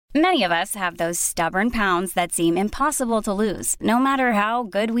Many of us have those stubborn pounds that seem impossible to lose, no matter how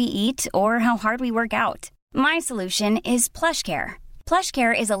good we eat or how hard we work out. My solution is PlushCare.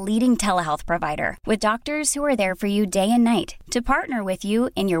 PlushCare is a leading telehealth provider with doctors who are there for you day and night to partner with you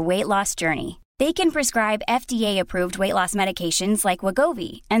in your weight loss journey. They can prescribe FDA-approved weight loss medications like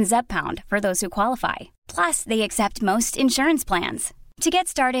Wegovy and Zepbound for those who qualify. Plus, they accept most insurance plans. To get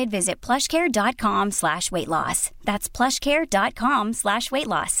started, visit plushcare.com/weightloss. That's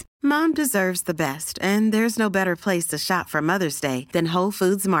plushcare.com/weightloss. Mom deserves the best, and there's no better place to shop for Mother's Day than Whole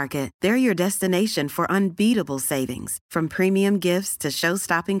Foods Market. They're your destination for unbeatable savings, from premium gifts to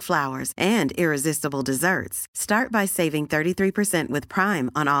show-stopping flowers and irresistible desserts. Start by saving 33% with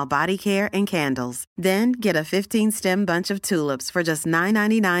Prime on all body care and candles. Then get a 15-stem bunch of tulips for just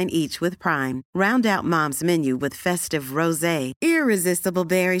 $9.99 each with Prime. Round out Mom's menu with festive rosé, irresistible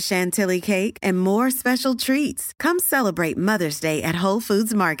berry chantilly cake, and more special treats. Come celebrate Mother's Day at Whole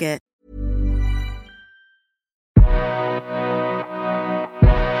Foods Market.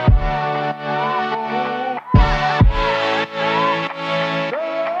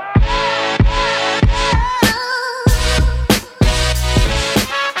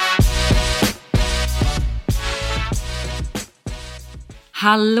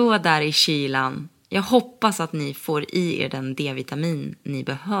 Hallå där i kylan. Jag hoppas att ni får i er den D-vitamin ni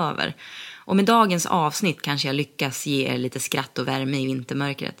behöver. Och med dagens avsnitt kanske jag lyckas ge er lite skratt och värme i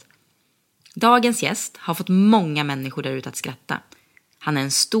vintermörkret. Dagens gäst har fått många människor där ute att skratta. Han är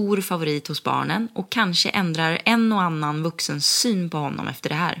en stor favorit hos barnen och kanske ändrar en och annan vuxens syn på honom efter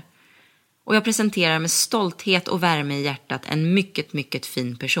det här. Och jag presenterar med stolthet och värme i hjärtat en mycket, mycket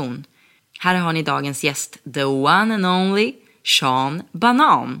fin person. Här har ni dagens gäst, the one and only Sean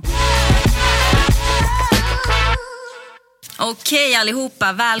Banan. Okej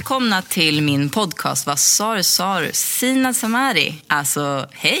allihopa, välkomna till min podcast. Vad sa du? Sina Samari. Alltså,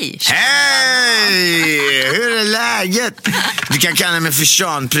 hej! Hej! Hur är läget? Du kan kalla mig för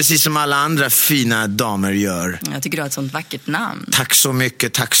Sean, precis som alla andra fina damer gör. Jag tycker du har ett sånt vackert namn. Tack så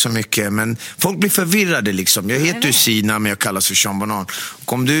mycket. Men folk blir förvirrade liksom. Jag heter ju Sina, men jag kallas för Sean Banan.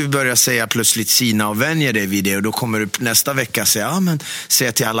 Och om du börjar säga plötsligt Sina och vänjer dig vid det, och då kommer du nästa vecka säga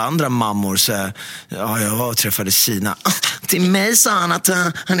till alla andra mammor så här, jag var och träffade Sina. Till mig sa han att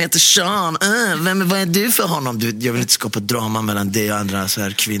han heter Sean. Vad är du för honom? Jag vill inte skapa drama mellan dig och andra så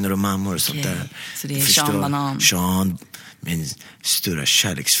här kvinnor och mammor och sånt där. Så det är Sean Banan. Sean, min stora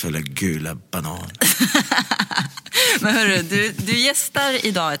kärleksfulla gula banan. Men hörru, du gästar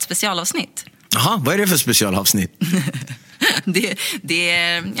idag ett specialavsnitt. Jaha, vad är det för specialavsnitt?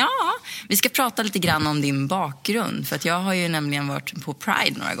 Vi ska prata lite grann om din bakgrund. För att jag har ju nämligen varit på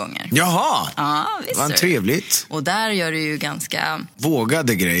Pride några gånger. Jaha, ja, visst, vad trevligt. Och där gör du ju ganska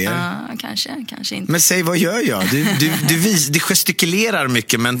vågade grejer. Ja, kanske inte. Men säg, vad gör jag? Du gestikulerar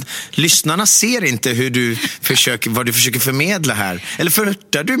mycket, men lyssnarna ser inte vad du försöker förmedla här. Eller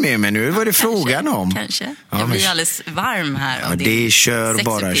flörtar du med mig nu? Vad är det frågan om? Kanske. Jag blir alldeles varm här. Ja, det kör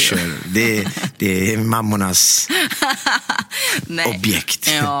bara. Det är mammornas objekt.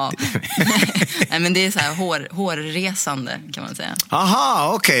 Ja. Nej, men det är så här hårresande kan man säga.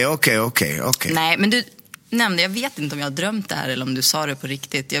 Aha, okej. Nej, men du nämnde, jag vet inte om jag har drömt det här eller om du sa det på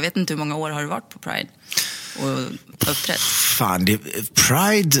riktigt. Jag vet inte hur många år har du varit på Pride och uppträtt? Fan,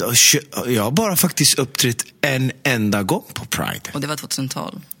 Pride, jag har bara faktiskt uppträtt en enda gång på Pride. Och det var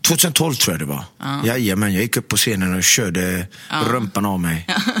 2012? 2012 tror jag det var. Jajamän, jag gick upp på scenen och körde rumpan av mig.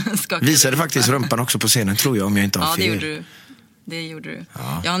 Visade faktiskt rumpan också på scenen, tror jag, om jag inte har fel. Det gjorde du.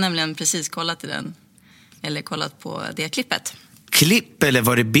 Ja. Jag har nämligen precis kollat på det klippet. Klipp eller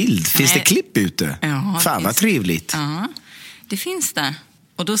var det bild? Finns det klipp ute? Ja, fan vad trevligt. Ja, det finns det.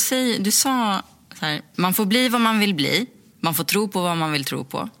 Och då du sa så här, man får bli vad man vill bli. Man får tro på vad man vill tro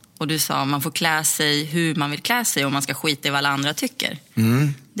på. Och du sa, man får klä sig hur man vill klä sig och man ska skita i vad alla andra tycker.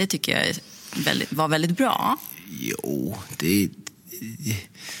 Det tycker jag var väldigt bra. Jo, det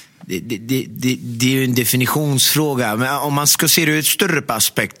är ju en definitionsfråga. Men om man ska se det ur ett större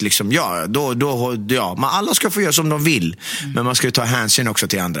aspekt liksom, men alla ska få göra som de vill. Men man ska ju ta hänsyn också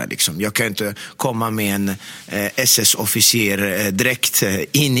till andra liksom. Jag kan inte komma med en SS-officer direkt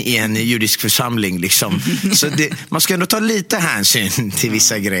in i en judisk församling liksom. Så man ska ändå ta lite hänsyn till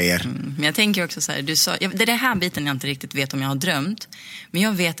vissa grejer. Men jag tänker också så här, du sa, det är det här biten jag inte riktigt vet om jag har drömt. Men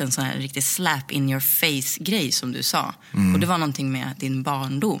jag vet en sån här riktigt slap in your face-grej som du sa. Och det var någonting med din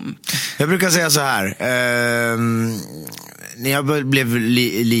barndom. Jag brukar säga så här. när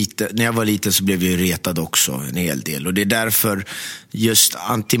jag var liten så blev jag retad också en hel del. Och det är därför just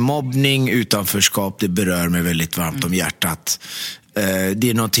antimobbning, utanförskap, det berör mig väldigt varmt om hjärtat. Det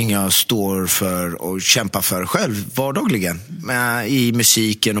är någonting jag står för och kämpar för själv vardagligen. I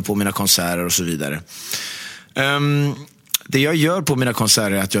musiken och på mina konserter och så vidare. Det jag gör på mina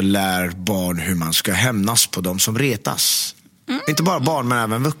konserter är att jag lär barn hur man ska hämnas på dem som retas. Inte bara barn men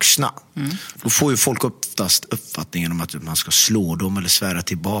även vuxna. Då får ju folk oftast uppfattningen om att man ska slå dem eller svära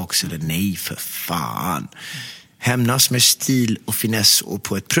tillbaks eller nej för fan. Hämnas med stil och finess och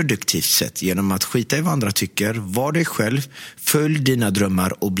på ett produktivt sätt genom att skita i vad andra tycker, var dig själv, följ dina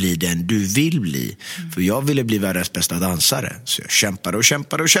drömmar och bli den du vill bli. För jag ville bli världens bästa dansare, så jag kämpade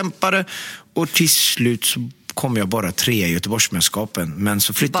och till slut så kom jag bara 3 i Göteborgsmästerskapen. Men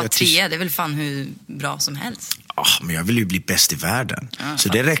så flyttade jag till... 3, det är väl fan hur bra som helst. Men jag ville ju bli bäst i världen. Så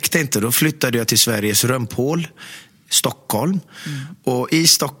det räckte inte. Då flyttade jag till Sveriges römphål, Stockholm. Och i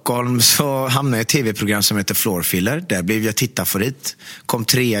Stockholm så hamnade jag i ett tv-program som heter Floorfiller. Där blev jag tittarfavorit. Kom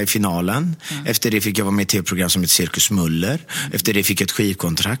 3 i finalen. Efter det fick jag vara med i ett tv-program som heter Cirkus Muller. Efter det fick jag ett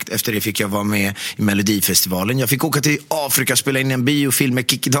skivkontrakt. Efter det fick jag vara med i Melodifestivalen. Jag fick åka till Afrika och spela in en biofilm med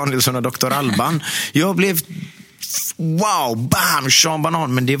Kikki Danielsson och Dr. Alban. Jag blev... Wow, bam, Sean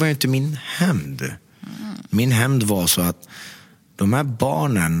Banan. Men det var ju inte min hämnd. Min hämnd var så att de här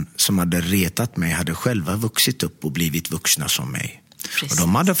barnen som hade retat mig hade själva vuxit upp och blivit vuxna som mig. Precis. Och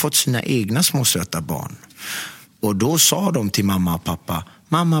de hade fått sina egna små söta barn. Och då sa de till mamma och pappa: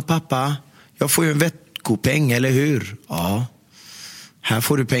 mamma, pappa, jag får ju en veckopeng, eller hur? Ja, här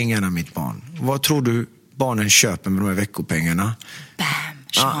får du pengarna, mitt barn. Vad tror du barnen köper med de här veckopengarna? Bam!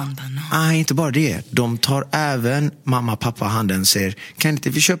 Inte bara det. De tar även mamma, pappa handen och säger: kan inte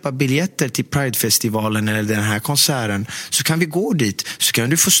vi köpa biljetter till Pridefestivalen eller den här konserten, så kan vi gå dit, så kan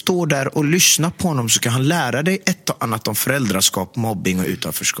du få stå där och lyssna på honom, så kan han lära dig ett och annat om föräldraskap, mobbing och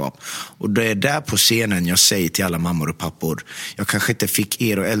utanförskap. Och det är där på scenen jag säger till alla mammor och pappor: jag kanske inte fick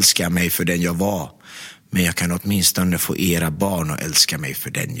er att älska mig för den jag var, men jag kan åtminstone få era barn att älska mig för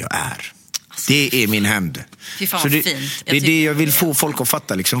den jag är. Det är min hämnd. Så det är det jag vill få folk att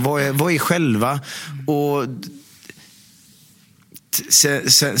fatta. Liksom. Vad är själva? Och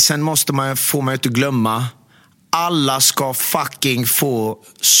sen måste få mig att glömma: alla ska fucking få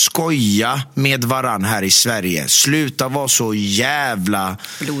skoja med varann här i Sverige. Sluta vara så jävla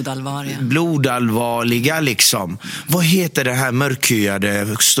blodallvarliga liksom. Vad heter det här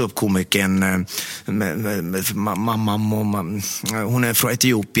mörkhyade ståuppkomikern? Hon är från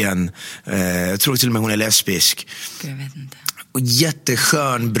Etiopien. Jag tror till och med hon är lesbisk. Jag vet inte. Och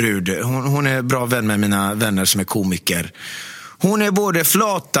jätteskön brud. Hon är bra vän med mina vänner som är komiker. Hon är både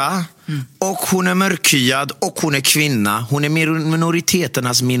flata och hon är mörkhyad och hon är kvinna. Hon är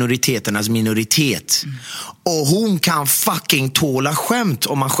minoriteternas minoritet. Och hon kan fucking tåla skämt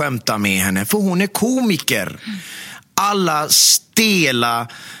om man skämtar med henne. För hon är komiker. Alla stela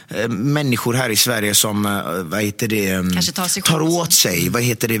människor här i Sverige som tar åt sig,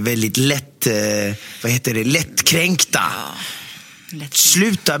 väldigt lättkränkta.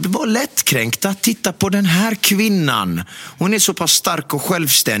 Sluta vara lättkränkta. Titta på den här kvinnan. Hon är så pass stark och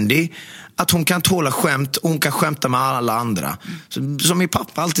självständig att hon kan tåla skämt, och hon kan skämta med alla andra. Som min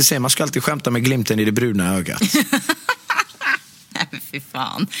pappa alltid säger, man ska alltid skämta med glimten i det bruna ögat. Nej, fy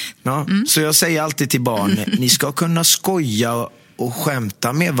fan. Ja, så jag säger alltid till barn: ni ska kunna skoja och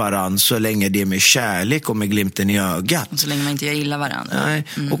skämta med varann så länge det är med kärlek och med glimten i ögat. Och så länge man inte gör illa varandra. Nej.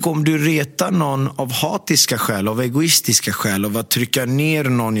 Och om du retar någon av hatiska skäl, av egoistiska skäl, av att trycka ner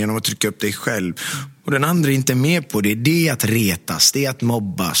någon genom att trycka upp dig själv, och den andra är inte med på det, det är att retas, det är att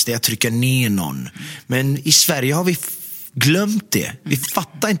mobbas, det är att trycka ner någon. Men i Sverige har vi glömt det. Vi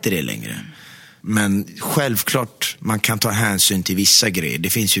fattar inte det längre. Men självklart, man kan ta hänsyn till vissa grejer. Det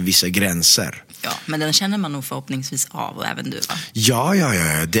finns ju vissa gränser. Ja, men den känner man nog förhoppningsvis av, och även du, va? Ja,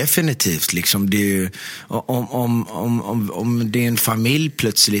 definitivt. Liksom det är ju, om det är en familj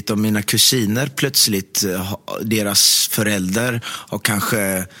plötsligt, om mina kusiner plötsligt, deras föräldrar har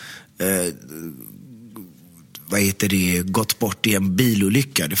kanske gått bort i en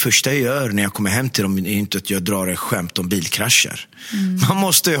bilolycka. Det första jag gör när jag kommer hem till dem är inte att jag drar ett skämt om bilkrascher. Man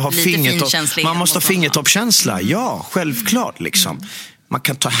måste ha fingertoppkänsla. Ja, självklart liksom. Man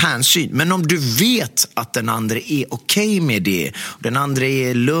kan ta hänsyn. Men om du vet att den andra är okej med det, och den andra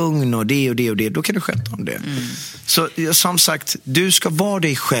är lugn och det, då kan du skämta om det. Så som sagt, du ska vara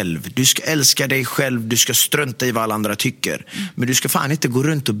dig själv. Du ska älska dig själv. Du ska strunta i vad alla andra tycker. Men du ska fan inte gå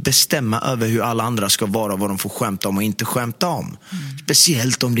runt och bestämma över hur alla andra ska vara, vad de får skämta om och inte skämta om.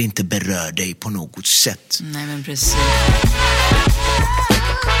 Speciellt om det inte berör dig på något sätt. Nej, men precis.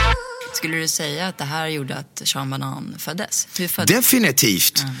 Skulle du säga att det här gjorde att Sean Banan föddes? Hur föddes?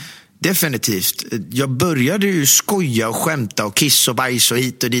 Definitivt. Definitivt. Jag började ju skoja och skämta och kiss och bajs och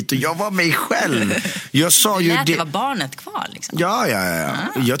hit och dit. Och jag var mig själv. Jag sa ju det var barnet kvar liksom. Ja.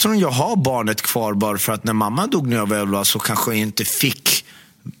 Jag tror jag har barnet kvar bara för att när mamma dog när jag var 11 så kanske jag inte fick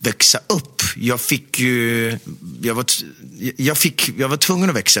växa upp. Jag var tvungen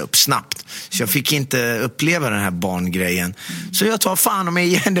att växa upp snabbt. Så jag fick inte uppleva den här barngrejen. Så jag tar fan om mig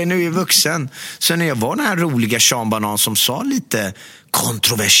igen det nu i vuxen. Så när jag var den här roliga Sean Banan som sa lite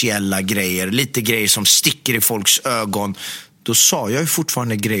kontroversiella grejer, lite grejer som sticker i folks ögon, då sa jag ju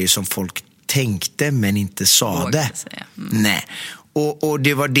fortfarande grejer som folk tänkte men inte sa det. Nej. Och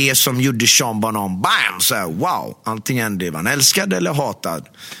det var det som gjorde Sean Banan bam, så här, wow, antingen det var en älskad eller hatad.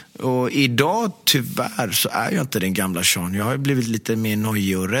 Och idag tyvärr så är jag inte den gamla Sean. Jag har blivit lite mer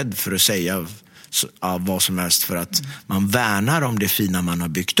nojig och rädd för att säga vad som helst, för att man värnar om det fina man har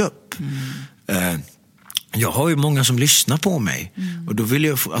byggt upp. Jag har ju många som lyssnar på mig och då vill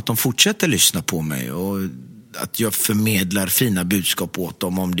jag att de fortsätter lyssna på mig och att jag förmedlar fina budskap åt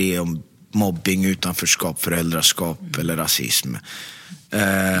dem, om det är om mobbing, utanförskap, föräldraskap eller rasism.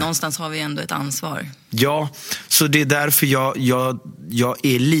 Någonstans har vi ändå ett ansvar. Ja, så det är därför jag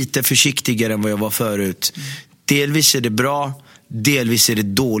är lite försiktigare än vad jag var förut. Delvis är det bra, delvis är det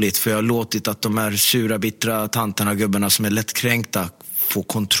dåligt, för jag har låtit att de här sura, bittra tanterna, gubbarna som är lättkränkta få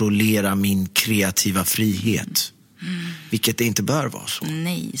kontrollera min kreativa frihet. Vilket det inte bör vara så.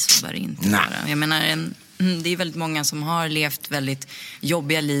 Nej, så bör det inte vara. Jag menar, det är väldigt många som har levt väldigt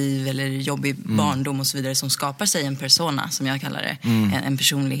jobbiga liv eller jobbig barndom och så vidare, som skapar sig en persona, som jag kallar det. En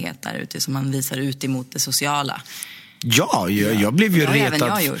personlighet där ute som man visar ut emot det sociala. Ja, jag blev ju retad. Det har även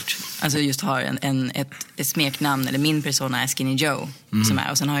jag gjort. Alltså just har ett smeknamn, eller min persona är Skinny Joe. Som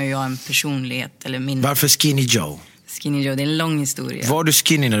är, och sen har jag en personlighet. Eller Varför Skinny Joe? Skinny Joe, det är en lång historia. Var du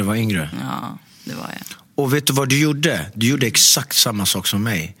skinny när du var yngre? Ja, det var jag. Och vet du vad du gjorde? Du gjorde exakt samma sak som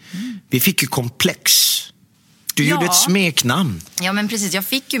mig. Vi fick ju komplex. Du gjorde ett smeknamn. Ja, men precis. Jag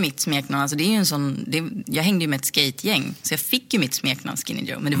fick ju mitt smeknamn. Alltså, det är ju en sån, jag hängde ju med ett skategäng. Så jag fick ju mitt smeknamn Skinny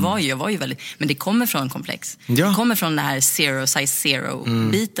Joe. Men jag var ju väldigt... Men det kommer från komplex. Ja. Det kommer från det här size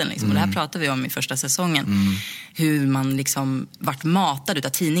zero-biten. Liksom. Och det här pratar vi om i första säsongen. Hur man liksom vart matad utav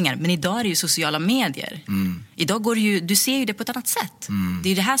tidningar. Men idag är det ju sociala medier. Idag går det ju... Du ser ju det på ett annat sätt. Det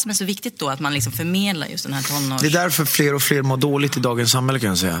är ju det här som är så viktigt då. Att man liksom förmedlar just den här tonårs... Det är därför fler och fler mår dåligt i dagens samhälle, kan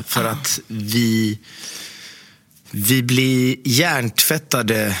jag säga. För att vi blir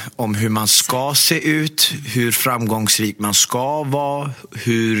hjärntvättade om hur man ska se ut, hur framgångsrik man ska vara,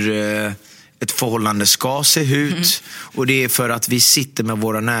 hur ett förhållande ska se ut. Och det är för att vi sitter med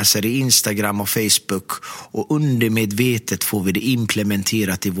våra näsor i Instagram och Facebook, och undermedvetet får vi det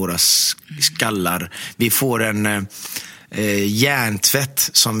implementerat i våra skallar. Vi får en hjärntvätt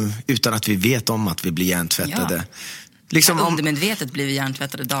som, utan att vi vet om att vi blir hjärntvättade. Ja. Liksom undermedvetet blir vi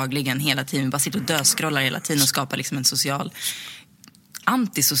hjärntvättade dagligen, hela tiden. Vi bara sitter och döskrollar hela tiden och skapar liksom en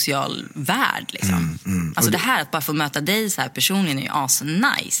antisocial värld liksom. Alltså det här att bara få möta dig så här personligen är ju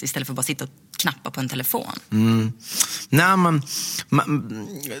nice, istället för att bara sitta och knappa på en telefon. Nej, men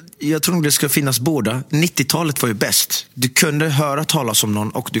jag tror det ska finnas båda. 90-talet var ju bäst. Du kunde höra talas om någon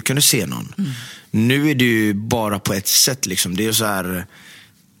och du kunde se någon. Nu är det ju bara på ett sätt liksom. Det är ju så här...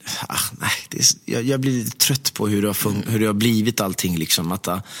 jag blir lite trött på hur det har blivit allting liksom, att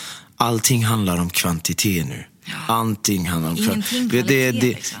allting handlar om kvantitet nu. Allting handlar om kvantitet.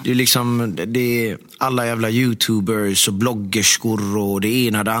 Det är liksom, det är alla jävla YouTubers och bloggerskor och det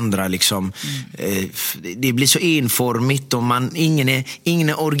ena det andra liksom. Det blir så enformigt och ingen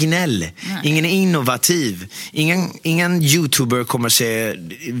är originell. Ingen är innovativ. Ingen YouTuber kommer säga,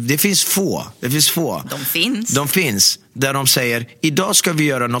 det finns få. De finns där de säger, idag ska vi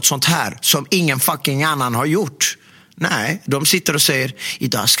göra något sånt här som ingen fucking annan har gjort. Nej, de sitter och säger,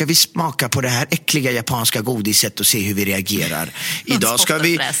 idag ska vi smaka på det här äckliga japanska godiset och se hur vi reagerar. Idag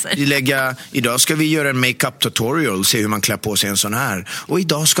ska vi göra en makeup tutorial, se hur man klär på sig en sån här. Och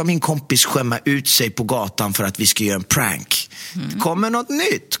idag ska min kompis skämma ut sig på gatan för att vi ska göra en prank. Kommer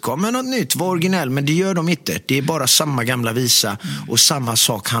något nytt, var originell, men det gör de inte. Det är bara samma gamla visa, och samma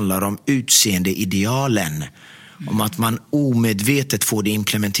sak handlar om utseendeidealen. Om att man omedvetet får det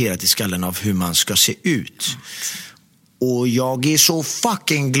implementerat i skallen av hur man ska se ut. Och jag är så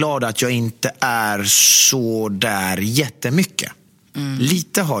fucking glad att jag inte är så där jättemycket.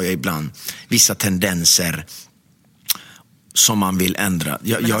 Lite har jag ibland vissa tendenser som man vill ändra.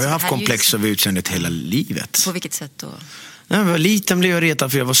 Jag har haft komplex över utseendet hela livet. På vilket sätt då? När jag var liten blev jag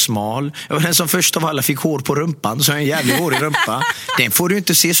retad för jag var smal. Jag var den som först av alla fick hår på rumpan. Så jag har en jävligt hårig rumpa. Den får du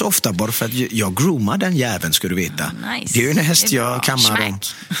inte se så ofta bara för att jag groomar den jäveln, ska du veta. Nice. Det är ju en häst jag kammar om.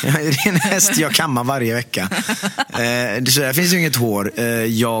 Det är en häst jag kammar varje vecka. Så där finns ju inget hår.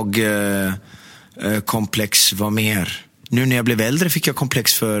 Komplex var mer. Nu när jag blev äldre fick jag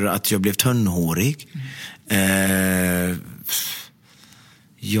komplex för att jag blev tunnhårig.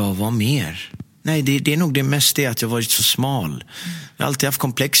 Jag var mer. Nej, det är nog det mesta, att jag var så smal. Jag har alltid haft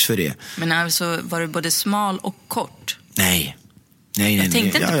komplex för det. Men alltså, var du både smal och kort? Nej. Jag tänkte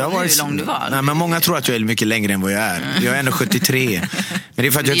inte på hur lång du var. Nej, men många tror att jag är mycket längre än vad jag är. Jag är 1,73. Men det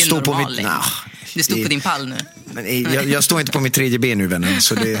är för att jag står på mitt... Du står på din pall nu. Men jag står inte på mitt 3:e ben nu, vännen.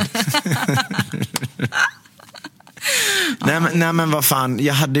 Så det... nej, men vad fan.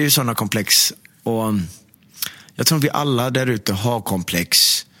 Jag hade ju sådana komplex. Och jag tror att vi alla där ute har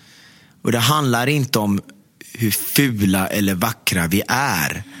komplex. Och det handlar inte om hur fula eller vackra vi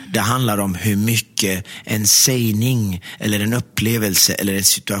är. Det handlar om hur mycket en sägning eller en upplevelse eller en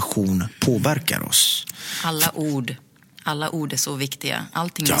situation påverkar oss. Alla ord är så viktiga.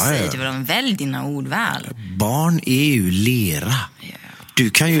 Allting du säger till varandra. Välj dina ord väl. Barn är ju lera. Du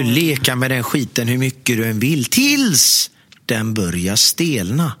kan ju leka med den skiten hur mycket du än vill tills den börjar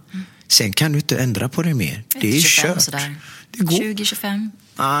stelna. Sen kan du inte ändra på det mer. Det är kört. Det går. 20-25.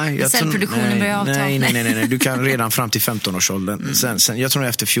 Nej, cellproduktionen börjar avta. Nej. Du kan redan fram till 15-årsåldern. Sen, jag tror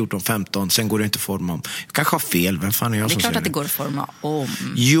efter 14-15, sen går det inte att forma om. Jag kanske har fel, vem fan är jag som säger det? Det är klart att det går att forma om.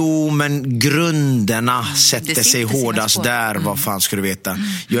 Jo, men grunderna sätter sig hårdast där. Vad fan ska du veta?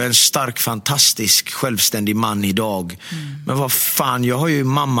 Jag är en stark, fantastisk, självständig man idag. Men vad fan, jag har ju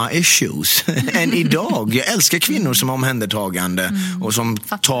mamma-issues än idag. Jag älskar kvinnor som är omhändertagande och som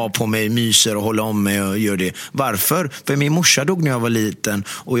tar på mig, myser och håller om mig och gör det. Varför? För min morsa dog när jag var liten.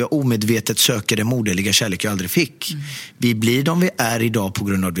 Och jag omedvetet söker den moderliga kärlek jag aldrig fick. Vi blir de vi är idag på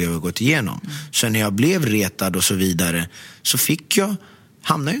grund av det vi har gått igenom. Så när jag blev retad och så vidare, så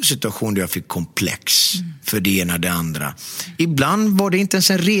hamnade jag i en situation där jag fick komplex för det ena det andra. Ibland var det inte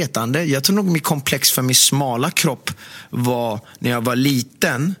ens en retande. Jag tror nog mitt komplex för min smala kropp var när jag var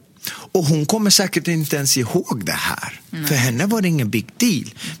liten. Och hon kommer säkert inte ens ihåg det här. För henne var det ingen big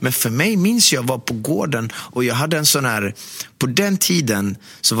deal. Men för mig minns jag var på gården och jag hade en sån här, på den tiden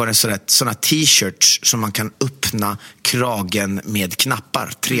så var det såna t-shirts som man kan öppna kragen med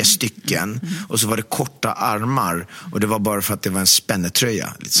knappar, 3 stycken. Och så var det korta armar och det var bara för att det var en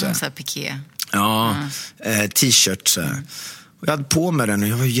spännetröja. Lite så här piké. Ja, t-shirt så här. Och jag hade på mig den och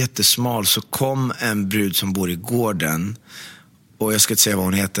jag var jättesmal, så kom en brud som bor i gården. Och jag ska inte säga vad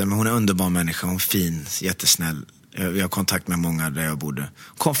hon heter, men hon är en underbar människa. Hon är fin, jättesnäll. Jag har kontakt med många där jag bodde.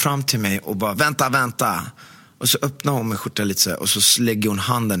 Kom fram till mig och bara, vänta. Och så öppnar hon med skjortan lite så här, och så lägger hon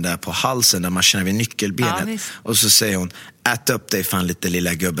handen där på halsen där man känner vid nyckelbenet. Ja, och så säger hon, ät upp dig fan lite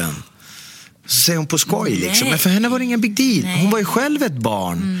lilla gubben. Så säger hon på skoj liksom. Men för henne var det ingen big deal. Hon var ju själv ett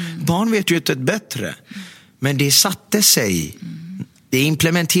barn. Barn vet ju inte ett bättre. Men det satte sig. Det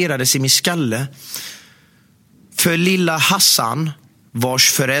implementerades i min skalle. För lilla Hassan, vars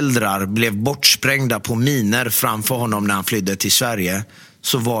föräldrar blev bortsprängda på miner framför honom när han flydde till Sverige,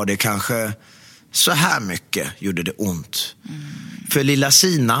 så var det kanske så här mycket gjorde det ont. För lilla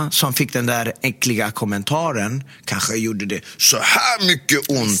Sina, som fick den där äckliga kommentaren, kanske gjorde det så här mycket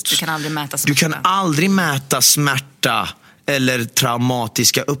ont. Du kan aldrig mäta smärta. Du kan aldrig mäta smärta eller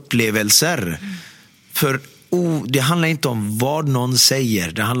traumatiska upplevelser. För det handlar inte om vad någon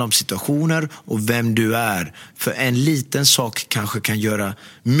säger. Det handlar om situationer och vem du är. För en liten sak kanske kan göra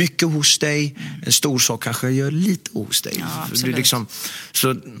mycket hos dig. En stor sak kanske gör lite hos dig. Ja, absolut. Det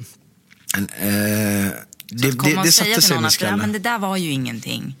satte sig med skallen. Men det där var ju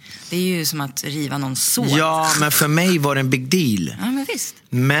ingenting. Det är ju som att riva någon såg. Ja, men för mig var det en big deal. Ja, men visst.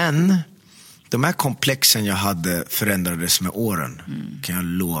 Men de här komplexen jag hade förändrades med åren. Kan jag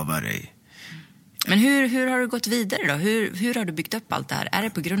lova dig. Men hur har du gått vidare då? Hur har du byggt upp allt det här? Är det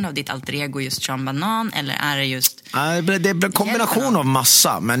på grund av ditt alter ego just Sean Banan, eller är det just... Det är en kombination av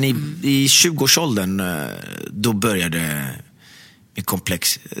massa. Men i 20-årsåldern då började mitt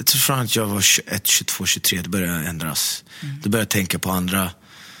komplex. Jag tror att jag var 21, 22, 23. Det började ändras. Då började jag tänka på andra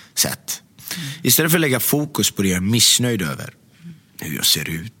sätt. Istället för att lägga fokus på det jag är missnöjd över. Hur jag ser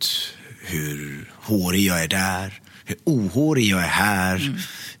ut. Hur hårig jag är där. Hur ohårig jag är här.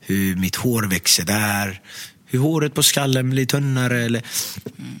 Hur mitt hår växer där. Hur håret på skallen blir tunnare. Eller...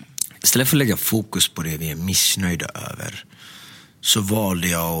 Istället för att lägga fokus på det vi är missnöjda över, så valde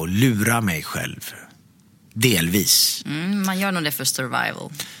jag att lura mig själv. Delvis. Man gör nog det för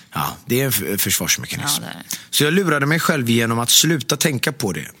survival. Ja, det är en försvarsmekanism. Ja, det är. Så jag lurade mig själv genom att sluta tänka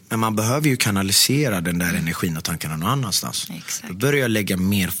på det. Men man behöver ju kanalisera den där energin och tankarna någon annanstans. Exakt. Då börjar jag lägga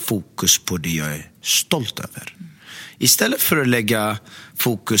mer fokus på det jag är stolt över. Istället för att lägga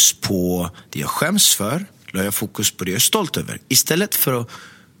fokus på det jag skäms för, la jag fokus på det jag är stolt över. Istället för att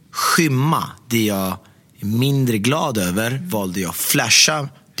skymma det jag är mindre glad över, valde jag flasha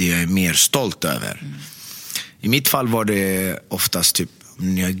det jag är mer stolt över. I mitt fall var det oftast typ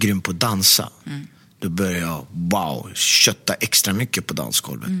när jag är grym på att dansa. Då började jag kötta extra mycket på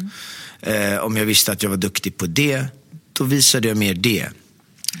dansgolvet. Om jag visste att jag var duktig på det, då visade jag mer det.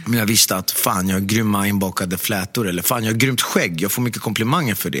 Om jag visste att fan, jag har grymma inbakade flätor, eller fan, jag har grymt skägg, jag får mycket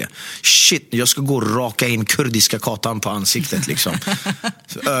komplimanger för det. Shit, jag ska gå och raka in kurdiska katan på ansiktet liksom.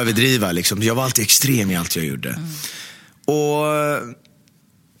 Överdriva liksom. Jag var alltid extrem i allt jag gjorde. Och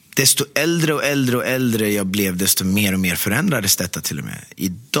desto äldre jag blev, desto mer och mer förändrades detta till och med.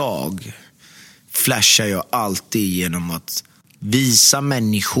 Idag flashar jag alltid genom att visa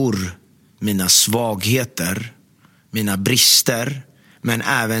människor mina svagheter, mina brister, men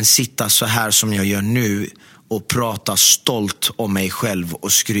även sitta så här som jag gör nu och prata stolt om mig själv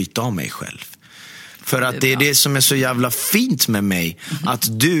och skryta om mig själv. För att det är det som är så jävla fint med mig.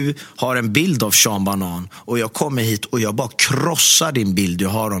 Att du har en bild av Sean Banan och jag kommer hit och jag bara krossar din bild du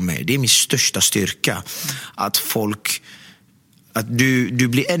har om mig. Det är min största styrka. Att du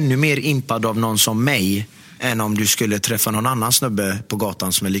blir ännu mer impad av någon som mig än om du skulle träffa någon annan snubbe på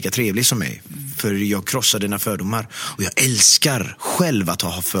gatan som är lika trevlig som mig. För jag krossar dina fördomar. Och jag älskar själv att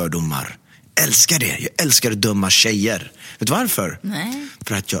ha fördomar. Älskar det. Jag älskar dumma tjejer. Vet du varför? Nej.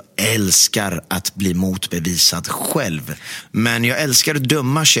 För att jag älskar att bli motbevisad själv. Men jag älskar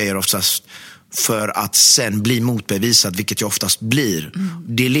dumma tjejer oftast för att sen bli motbevisad, vilket jag oftast blir.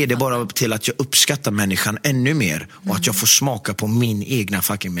 Det leder bara till att jag uppskattar människan ännu mer. Och att jag får smaka på min egna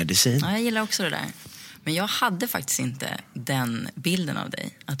fucking medicin. Ja, jag gillar också det där. Men jag hade faktiskt inte den bilden av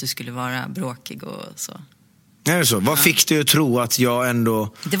dig. Att du skulle vara bråkig och så. Är det så? Vad fick du att tro att jag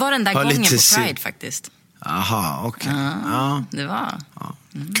ändå... Det var den där gången på Pride faktiskt. Aha, okej. Ja, det var. Ja.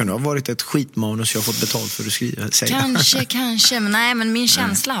 Kan det ha varit ett skitmanus jag har fått betalt för att säga? Kanske. Men min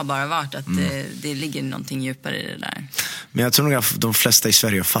känsla har bara varit att det ligger någonting djupare i det där. Men jag tror nog att de flesta i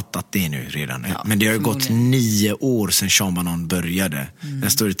Sverige har fattat det nu redan. Ja, men det har ju gått 9 år sedan Sean Banan började.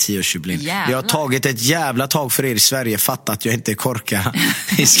 Nästa år är 10-årsjubileum. Det har tagit ett jävla tag för er i Sverige fatta att jag inte är korka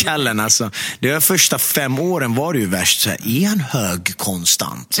i skallen. Alltså. Det var första 5 åren var det ju värst. Så här, är han hög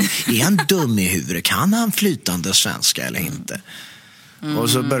konstant? Är han dum i huvudet? Kan han flytande svenska eller inte? Och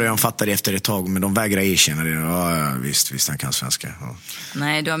så börjar de fatta det efter ett tag, men de vägrar erkänna det. Ja, visst han kan svenska. Ja.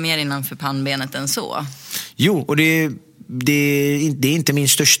 Nej, du har mer innanför pannbenet än så. Jo, och det är inte min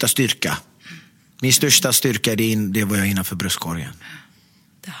största styrka. Min största styrka det var jag innanför bröstkorgen.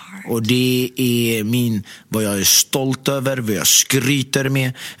 Och det är vad jag är stolt över, vad jag skryter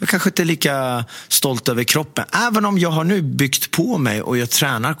med. Jag kanske inte är lika stolt över kroppen. Även om jag har nu byggt på mig och jag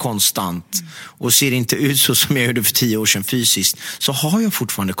tränar konstant och ser inte ut så som jag gjorde för 10 år sedan fysiskt, så har jag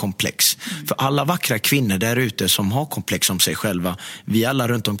fortfarande komplex. För alla vackra kvinnor där ute som har komplex om sig själva, vi alla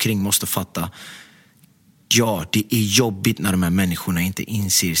runt omkring måste fatta, ja, det är jobbigt när de här människorna inte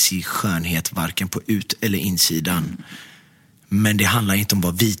inser sin skönhet varken på ut- eller insidan. Men det handlar inte om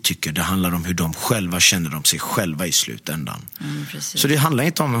vad vi tycker. Det handlar om hur de själva känner om sig själva i slutändan. Så det handlar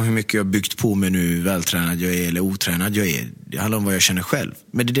inte om hur mycket jag har byggt på mig nu, vältränad jag är eller otränad jag är. Det handlar om vad jag känner själv.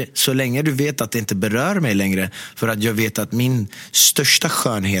 Men så länge du vet att det inte berör mig längre, för att jag vet att min största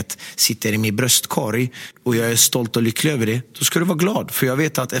skönhet sitter i min bröstkorg och jag är stolt och lycklig över det, då ska du vara glad. För jag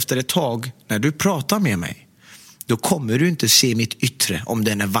vet att efter ett tag, när du pratar med mig, då kommer du inte se mitt yttre, om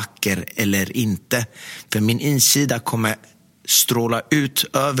den är vacker eller inte. För min insida kommer stråla ut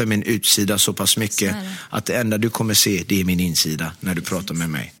över min utsida så pass mycket att det enda du kommer se, det är min insida när du pratar med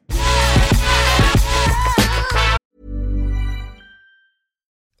mig.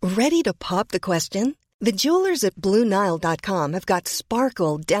 Ready to pop the question? The jewelers at BlueNile.com have got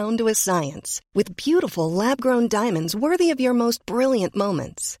sparkle down to a science with beautiful lab-grown diamonds worthy of your most brilliant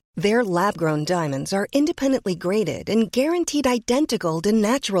moments. Their lab-grown diamonds are independently graded and guaranteed identical to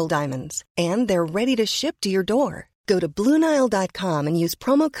natural diamonds, and they're ready to ship to your door. Go to BlueNile.com and use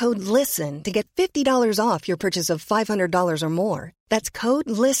promo code LISTEN to get $50 off your purchase of $500 or more. That's code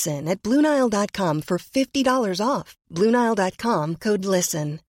LISTEN at BlueNile.com for $50 off. BlueNile.com, code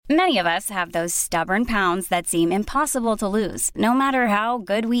LISTEN. Many of us have those stubborn pounds that seem impossible to lose, no matter how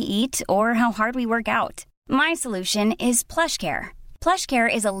good we eat or how hard we work out. My solution is PlushCare.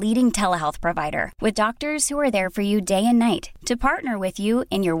 PlushCare is a leading telehealth provider with doctors who are there for you day and night to partner with you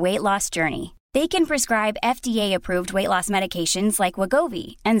in your weight loss journey. They can prescribe FDA-approved weight loss medications like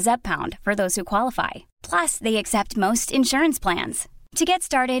Wegovy and Zepbound for those who qualify. Plus, they accept most insurance plans. To get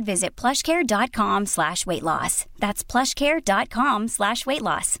started, visit plushcare.com/weightloss. That's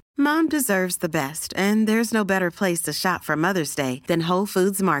plushcare.com/weightloss. Mom deserves the best, and there's no better place to shop for Mother's Day than Whole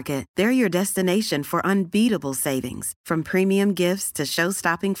Foods Market. They're your destination for unbeatable savings, from premium gifts to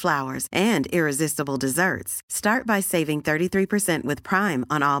show-stopping flowers and irresistible desserts. Start by saving 33% with Prime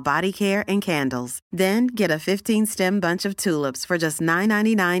on all body care and candles. Then get a 15-stem bunch of tulips for just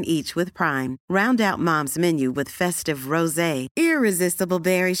 $9.99 each with Prime. Round out Mom's menu with festive rosé, irresistible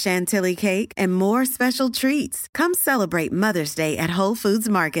berry chantilly cake, and more special treats. Come celebrate Mother's Day at Whole Foods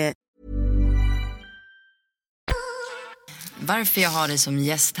Market. Varför jag har dig som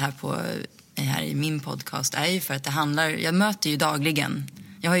gäst här i min podcast är ju för att jag möter ju dagligen.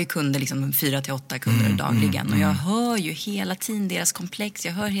 Jag har ju kunder, liksom 4 till 8 kunder dagligen. Och jag hör ju hela tiden deras komplex.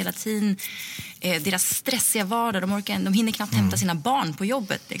 Jag hör hela tiden deras stressiga vardag. De hinner knappt hämta sina barn på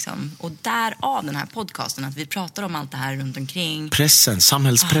jobbet. Liksom. Och därav den här podcasten, att vi pratar om allt det här runt omkring. Pressen,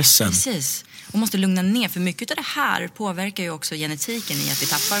 samhällspressen. Precis. Och måste lugna ner, för mycket av det här påverkar ju också genetiken i att vi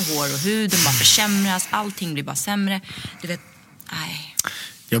tappar hår och huden bara försämras. Allting blir bara sämre. Du vet, nej.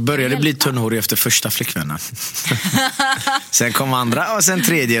 Jag började bli tunnhårig efter första flickvännen. Sen kom andra och sen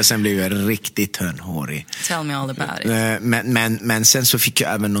tredje och sen blev jag riktigt tunnhårig. Tell me all about it. Men sen så fick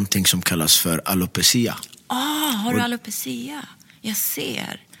jag även någonting som kallas för alopecia. Har du alopecia? Jag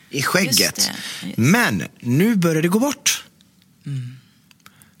ser. I skägget. Men nu börjar det gå bort.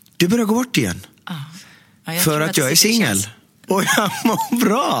 Det börjar gå bort igen. För att jag är singel. Och jag mår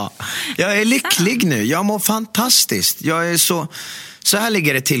bra. Jag är lycklig nu. Jag mår fantastiskt. Jag är så här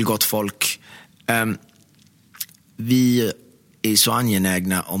ligger det till, gott folk. Vi är så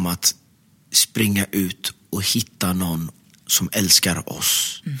angelägna om att springa ut och hitta någon som älskar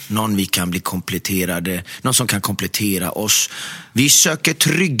oss. Någon vi kan bli kompletterade. Någon som kan komplettera oss. Vi söker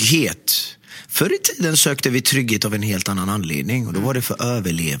trygghet. Förr i tiden sökte vi trygghet av en helt annan anledning. Och då var det för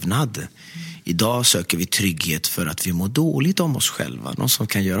överlevnad. Idag söker vi trygghet för att vi mår dåligt om oss själva. Någon som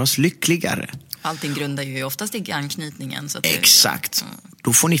kan göra oss lyckligare. Allting grundar ju oftast i anknytningen. Så att exakt.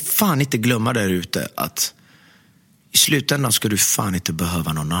 Då får ni fan inte glömma där ute att i slutändan ska du fan inte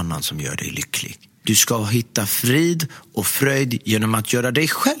behöva någon annan som gör dig lycklig. Du ska hitta frid och fröjd genom att göra dig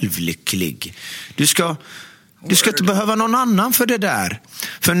själv lycklig. Du ska inte behöva någon annan för det där.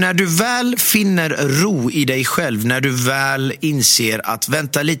 För när du väl finner ro i dig själv, när du väl inser att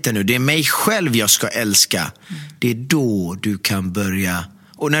vänta lite nu, det är mig själv jag ska älska. Det är då du kan börja.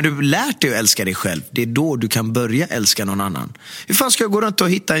 Och när du lärt dig att älska dig själv, det är då du kan börja älska någon annan. Hur fan ska jag gå runt och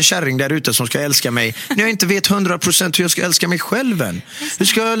hitta en kärring där ute som ska älska mig när jag inte vet 100% hur jag ska älska mig själv än? Hur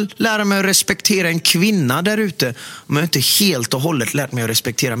ska jag lära mig att respektera en kvinna där ute om jag inte helt och hållet lärt mig att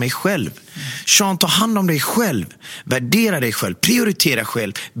respektera mig själv? Sean, ta hand om dig själv. Värdera dig själv. Prioritera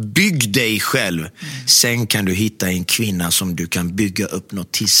själv. Bygg dig själv. Sen kan du hitta en kvinna som du kan bygga upp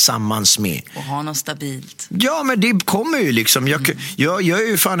något tillsammans med. Och ha något stabilt. Ja, men det kommer ju liksom. Jag är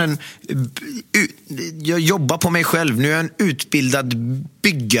ju fan jag jobbar på mig själv. Nu är jag en utbildad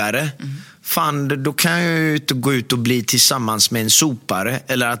byggare. Fan, då kan jag ju inte gå ut och bli tillsammans med en sopare.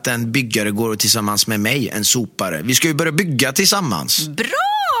 Eller att en byggare går tillsammans med mig, en sopare. Vi ska ju börja bygga tillsammans. Bra!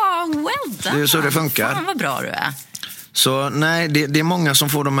 Well done. Det är så det funkar. Fan vad bra du är. Så nej, det är många som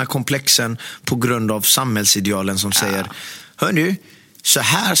får de här komplexen på grund av samhällsidealen som säger, hör nu, så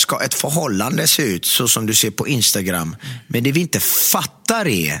här ska ett förhållande se ut, så som du ser på Instagram. Men det vi inte fattar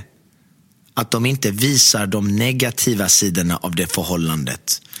är att de inte visar de negativa sidorna av det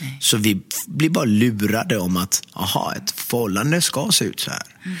förhållandet. Så vi blir bara lurade om att ett förhållande ska se ut så här.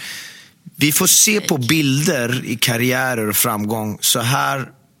 Vi får se på bilder i karriärer och framgång. Så här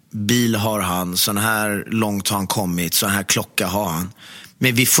bil har han, så här långt har han kommit, så här klocka har han.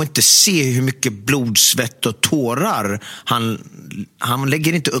 Men vi får inte se hur mycket blod, svett och tårar han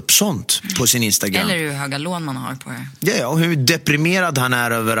lägger inte upp sånt på sin Instagram. Eller hur höga lån man har på det. Ja, och hur deprimerad han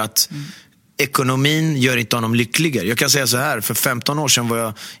är över att ekonomin gör inte honom lyckligare. Jag kan säga så här, för 15 år sedan var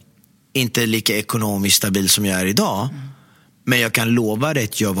jag inte lika ekonomiskt stabil som jag är idag. Men jag kan lova dig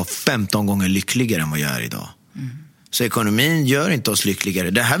att jag var 15 gånger lyckligare än vad jag är idag. Så ekonomin gör inte oss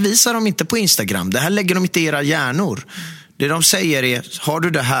lyckligare. Det här visar de inte på Instagram. Det här lägger de inte i era hjärnor. Det de säger är, har du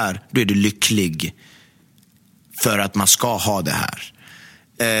det här, då är du lycklig. För att man ska ha det här.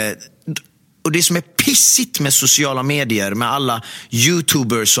 Och det som är pissigt med sociala medier, med alla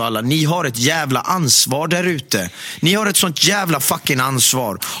YouTubers och alla, ni har ett jävla ansvar där ute. Ni har ett sånt jävla fucking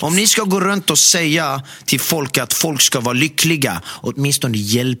ansvar. Om ni ska gå runt och säga till folk att folk ska vara lyckliga, åtminstone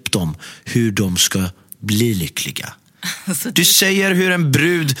hjälp dem hur de ska bli lyckliga. Du säger hur en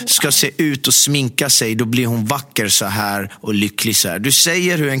brud ska se ut och sminka sig, då blir hon vacker så här och lycklig så här. Du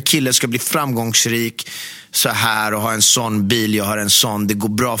säger hur en kille ska bli framgångsrik så här och ha en sån bil, jag har en sån, det går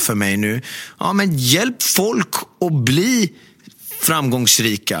bra för mig nu. Ja, men hjälp folk att bli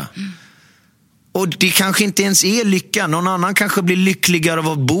framgångsrika. Och det kanske inte ens är lycka. Någon annan kanske blir lyckligare av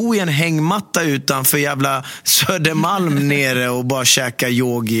att bo i en hängmatta utanför jävla Södermalm nere och bara käka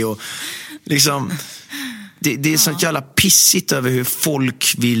yogi och liksom... Det är sånt jävla pissigt över hur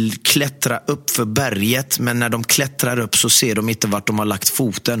folk vill klättra upp för berget, men när de klättrar upp så ser de inte vart de har lagt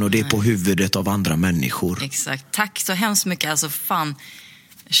foten, och det är på huvudet av andra människor. Exakt. Tack så hemskt mycket. Alltså fan,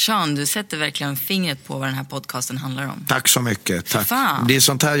 Sean, du sätter verkligen fingret på vad den här podcasten handlar om. Tack så mycket. Tack. Fan. Det är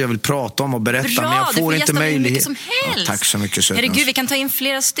sånt här jag vill prata om och berätta, Bra, men jag får inte möjlighet. Som helst. Ja, tack så mycket. Herregud, vi kan ta in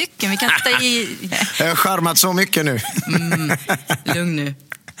flera stycken. Vi kan ta i... Jag har charmat så mycket nu. Lugn nu.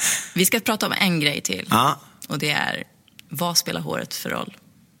 Vi ska prata om en grej till. Ja. Och det är, vad spelar håret för roll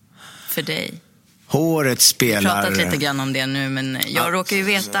för dig? Håret spelar... Vi har pratat lite grann om det nu, men jag råkar ju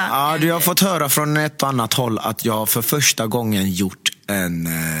veta... Ja, du har fått höra från ett annat håll att jag för första gången gjort en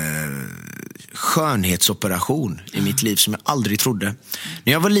skönhetsoperation i mitt liv som jag aldrig trodde.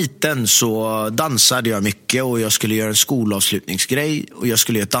 När jag var liten så dansade jag mycket och jag skulle göra en skolavslutningsgrej och jag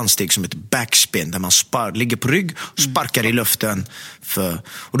skulle göra ett danssteg som heter backspin där man ligger på rygg och sparkar i luften.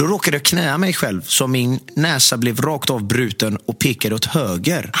 Och då råkade jag knäa mig själv så min näsa blev rakt av bruten och pekade åt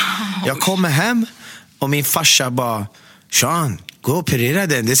höger. Jag kommer hem och min farsa bara, Sean, gå och operera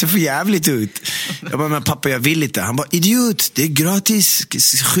den, det ser för jävligt ut. Jag bara, men pappa, jag vill inte. Han bara, idiot, det är gratis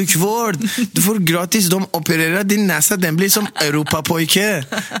sjukvård. Du får gratis, de opererar din näsa, den blir som Europapojke.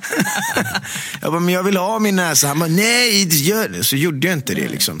 Jag bara, men jag vill ha min näsa. Han bara, nej, gör det. Så gjorde jag inte det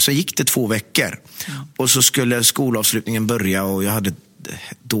liksom. Så gick det 2 veckor. Och så skulle skolavslutningen börja och jag hade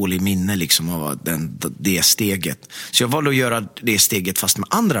dålig minne liksom av det steget. Så jag valde att göra det steget fast med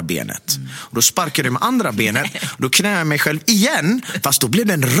andra benet. Och då sparkade jag med andra benet och då knäade jag mig själv igen, fast då blev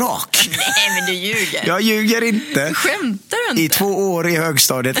den rak. Nej, men du ljuger. Jag ljuger inte. Skämtar du inte? I 2 år i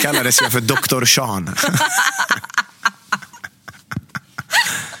högstadiet kallades jag för Dr. Sean.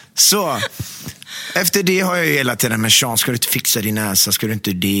 Så efter det har jag ju hela tiden, men Sean, ska du inte fixa din näsa, ska du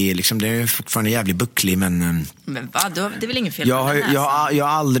inte det liksom, det är fortfarande jävligt bucklig, men vad? Det är väl ingen fel jag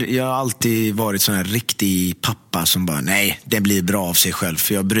har alltid varit sån här riktig pappa som bara, nej, det blir bra av sig själv.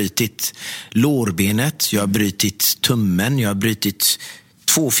 För jag har brutit lårbenet, jag har brutit tummen, jag har brutit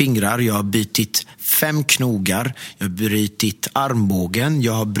 2 fingrar, jag har brutit 5 knogar, jag har brutit armbågen,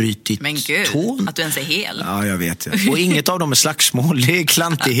 jag har brutit men gud, tån. Att du ens är hel. Ja, jag vet. Och inget av dem är slagsmål, det är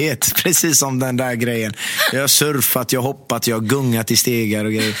klantighet. Precis som den där grejen. Jag har surfat, jag har hoppat, jag har gungat i stegar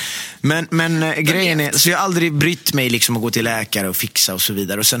och grejer. Men grejen är, så jag har aldrig brytt mig liksom att gå till läkare och fixa och så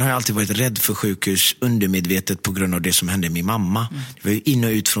vidare. Och sen har jag alltid varit rädd för sjukhus undermedvetet på grund av det som hände min mamma. Det var ju in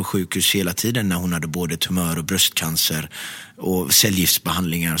och ut från sjukhus hela tiden när hon hade både tumör och bröstcancer och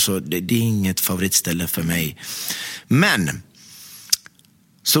cellgiftsbehandlingar. Så det är inget favoritställe för mig. Men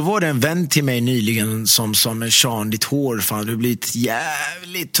så var det en vän till mig nyligen som sa, men Sean, ditt hår, fan, du har blivit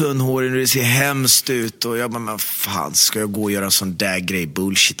jävligt tunnhårig, det ser hemskt ut. Och jag bara, men fan, ska jag gå och göra en sån där grej?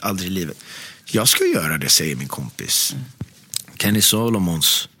 Bullshit, aldrig i livet. Jag ska göra det, säger min kompis Kenny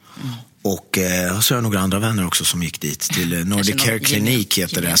Solomons. Och så har jag några andra vänner också som gick dit till Nordic Care Clinic,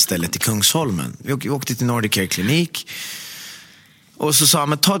 heter det här stället i Kungsholmen. Vi åkte till Nordic Care Clinic. Och så sa han,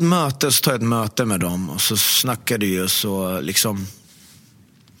 men ta ett möte, så tar jag ett möte med dem. Och så snackade vi och så liksom,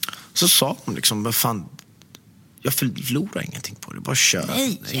 så sa de liksom, vad fan, jag förlorar ingenting på det, bara kör.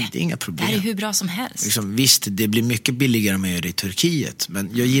 Nej, det är inga problem. Det här är hur bra som helst. Liksom, visst, det blir mycket billigare med att göra det i Turkiet, men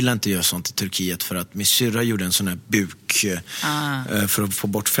jag gillar inte att göra sånt i Turkiet för att min syrra gjorde en sån här buk för att få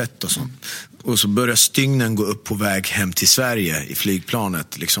bort fett och sånt. Och så började stygnen gå upp på väg hem till Sverige i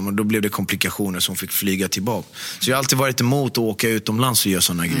flygplanet liksom, och då blev det komplikationer som fick flyga tillbaka. Så jag har alltid varit emot att åka utomlands och göra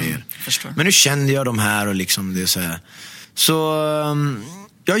såna grejer. Förstår. Men nu kände jag de här och liksom det är så här. Så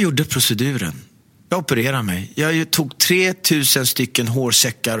jag gjorde proceduren. Jag opererade mig. Jag tog 3000 stycken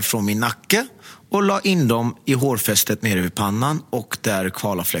hårsäckar från min nacke och la in dem i hårfästet nere vid pannan och där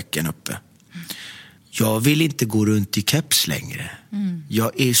kvala fläcken uppe. Jag vill inte gå runt i keps längre.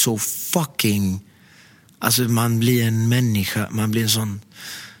 Jag är så fucking... Alltså man blir en människa, man blir en sån...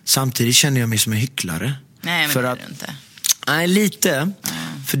 Samtidigt känner jag mig som en hycklare. Nej, men för det är att... du inte. Nej, lite.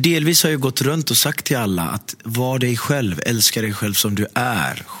 För delvis har jag gått runt och sagt till alla att var dig själv, älska dig själv som du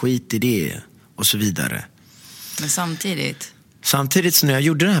är. Skit i det och så vidare. Men samtidigt så när jag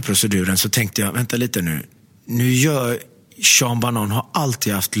gjorde den här proceduren så tänkte jag, vänta lite nu Sean Banan har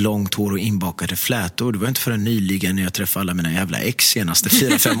alltid haft långt hår och inbakade flätor. Det var inte förrän nyligen när jag träffade alla mina jävla ex senaste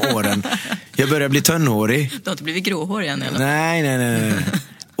 4-5 åren. Jag börjar bli tunnhårig. Du har inte blivit gråhårig än eller? Nej.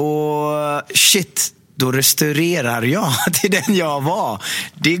 Och shit, då restaurerar jag till den jag var.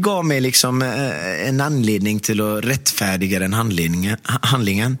 Det gav mig liksom en anledning till att rättfärdiga den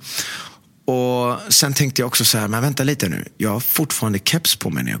handlingen. Och sen tänkte jag också så här, men vänta lite nu. Jag har fortfarande keps på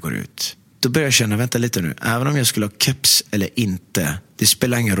mig när jag går ut. Då börjar jag känna, vänta lite nu. Även om jag skulle ha keps eller inte, det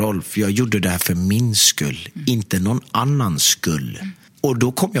spelar ingen roll. För jag gjorde det här för min skull, inte någon annans skull. Och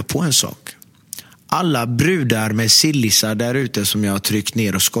då kom jag på en sak. Alla brudar med sillisar där ute som jag har tryckt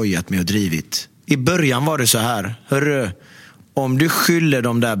ner och skojat med och drivit. I början var det så här, hörru, om du skyller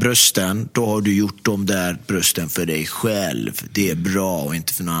de där brösten, då har du gjort de där brösten för dig själv. Det är bra och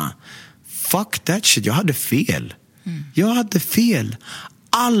inte för några. Fuck that shit, jag hade fel. Jag hade fel.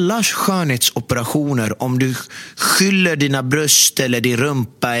 Alla skönhetsoperationer, om du skyller dina bröst eller din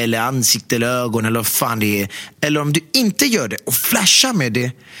rumpa eller ansikte eller ögon eller vad fan det är, eller om du inte gör det och flashar med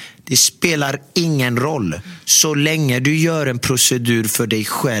det, det spelar ingen roll så länge du gör en procedur för dig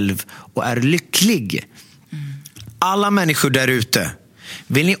själv och är lycklig. Alla människor där ute,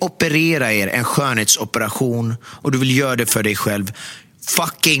 vill ni operera er en skönhetsoperation och du vill göra det för dig själv,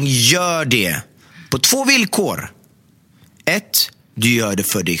 fucking gör det på 2 villkor. 1, du gör det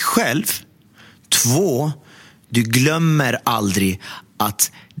för dig själv. 2, du glömmer aldrig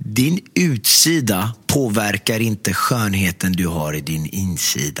att din utsida påverkar inte skönheten du har i din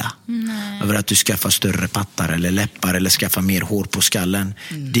insida. Nej. Över att du skaffar större pattar eller läppar eller skaffar mer hår på skallen.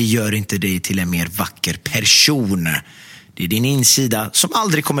 Det gör inte dig till en mer vacker person. Det är din insida som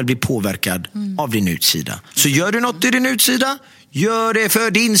aldrig kommer bli påverkad av din utsida. Så gör du något i din utsida, gör det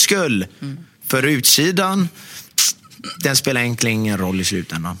för din skull. För utsidan, den spelar egentligen ingen roll i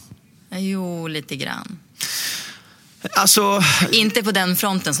slutändan. Jo, lite grann. Alltså, inte på den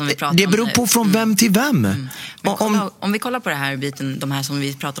fronten som vi pratar om. Det beror på från vem till vem. Om vi kollar på det här biten, de här som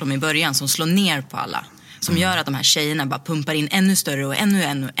vi pratade om i början, som slår ner på alla, som gör att de här tjejerna bara pumpar in ännu större och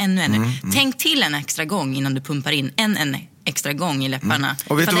ännu. Tänk till en extra gång innan du pumpar in en extra gång i läpparna.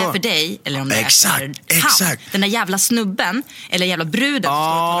 Och vet om du det är vad? för dig eller om det är för exakt. den där jävla snubben eller jävla bruden.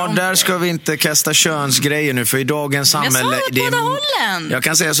 Ja, där ska vi inte kasta könsgrejer nu, för i dagens samhälle jag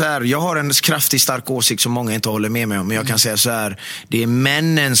kan säga så här, jag har en kraftig stark åsikt som många inte håller med mig om, men jag kan säga så här, det är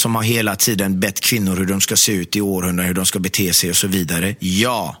männen som har hela tiden bett kvinnor hur de ska se ut i århundraden, hur de ska bete sig och så vidare.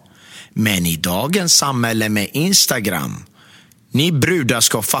 Ja, men i dagens samhälle med Instagram, ni brudar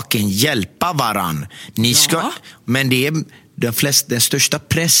ska fucking hjälpa varann. Ni ska, men det är den största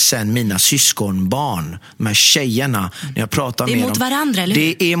pressen, mina syskonbarn, de här tjejerna, när jag pratar med dem. Det är mot varandra, eller hur?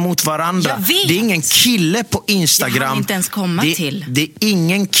 Det är mot varandra. Det är ingen kille på Instagram. Jag inte ens komma till. Det är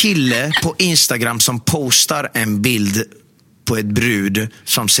ingen kille på Instagram som postar en bild på ett brud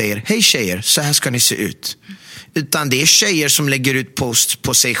som säger, hej tjejer, så här ska ni se ut. Utan det är tjejer som lägger ut post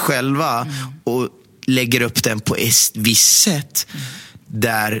på sig själva och lägger upp den på ett visst sätt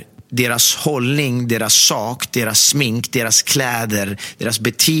där deras hållning, deras sak, deras smink, deras kläder, deras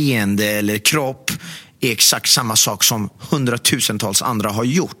beteende eller kropp är exakt samma sak som hundratusentals andra har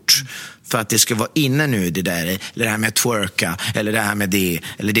gjort. För att det ska vara inne nu, det där, eller det här med att twerka, eller det här med det,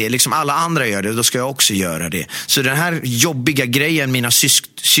 eller det, liksom alla andra gör det, då ska jag också göra det. Så den här jobbiga grejen mina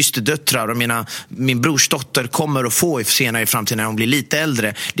systerdöttrar och min brors dotter kommer att få senare i framtiden när de blir lite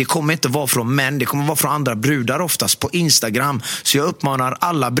äldre, det kommer inte vara från män, det kommer vara från andra brudar, oftast på Instagram. Så jag uppmanar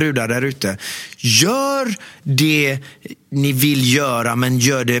alla brudar där ute, gör det ni vill göra, men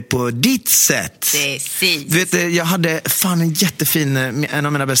gör det på ditt sätt. Precis. Vet du, jag hade fan en jättefin, en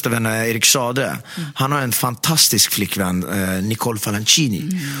av mina bästa vänner, Erik Sade. Han har en fantastisk flickvän, Nicole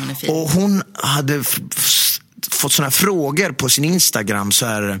Falancini. Och hon hade fått såna här frågor på sin Instagram, så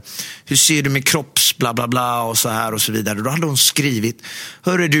här, hur ser du med kropps bla bla bla och så här och så vidare. Då hade hon skrivit,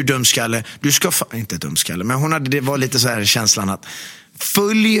 hörru du dumskalle, du ska inte dumskalle, men hon hade, det var lite så här känslan att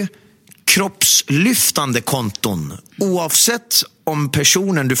följ kroppslyftande konton, oavsett om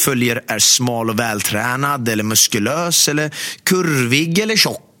personen du följer är smal och vältränad eller muskulös eller kurvig eller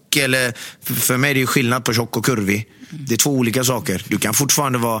tjock. Eller, för mig är det ju skillnad på tjock och kurvig. Det är 2 olika saker. Du kan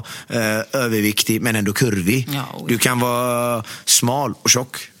fortfarande vara överviktig men ändå kurvig. Du kan vara smal och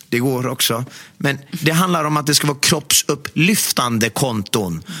tjock. Det går också. Men det handlar om att det ska vara kroppsupplyftande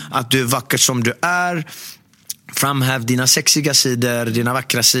konton. Att du är vacker som du är. Framhäv dina sexiga sidor, dina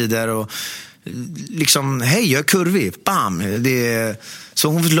vackra sidor och liksom, hej, jag är kurvig. Bam! Så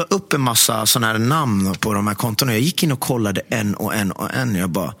hon la upp en massa såna här namn på de här kontona. Jag gick in och kollade en. Jag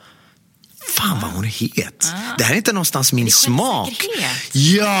bara, fan vad hon är het. Det här är inte någonstans min smak.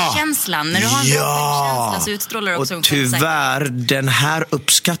 Ja. Känslan, när du har en känsla så utstrålar också. Och tyvärr, den här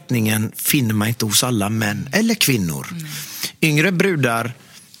uppskattningen finner man inte hos alla män eller kvinnor. Yngre brudar,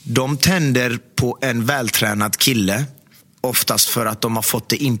 de tänder på en vältränad kille. Oftast för att de har fått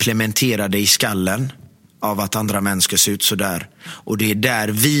det implementerade i skallen av att andra män ska se ut så där. Och det är där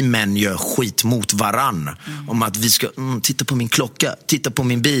vi män gör skit mot varann. Om att vi ska, titta på min klocka, titta på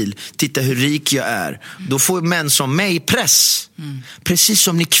min bil, titta hur rik jag är. Då får män som mig press. Precis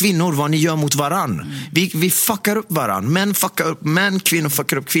som ni kvinnor, vad ni gör mot varann. Vi fuckar upp varann. Män fuckar upp män, kvinnor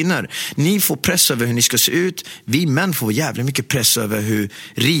fuckar upp kvinnor. Ni får press över hur ni ska se ut. Vi män får jävligt mycket press över hur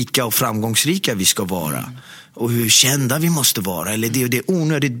rika och framgångsrika vi ska vara. Och hur kända vi måste vara. Eller det är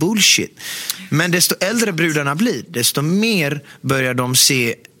onödigt bullshit. Men desto äldre brudarna blir, desto mer börjar de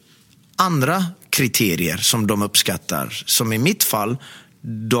se andra kriterier som de uppskattar. Som i mitt fall,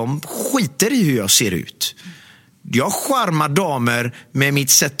 de skiter i hur jag ser ut. Jag charmar damer med mitt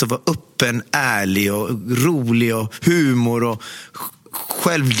sätt att vara öppen, ärlig och rolig och humor och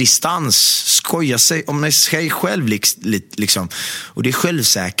självdistans. Skoja sig om sig själv liksom. Och det är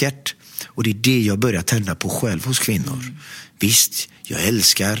självsäkert. Och det är det jag börjar tända på själv hos kvinnor. Visst, jag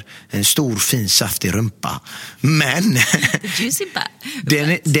älskar en stor, fin, saftig rumpa. Men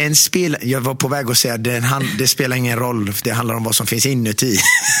den spelar, jag var på väg att säga det spelar ingen roll. Det handlar om vad som finns inuti.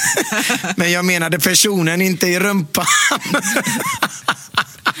 Men jag menade personen, inte i rumpan.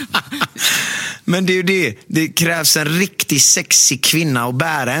 Men det är ju det. Det krävs en riktigt sexig kvinna att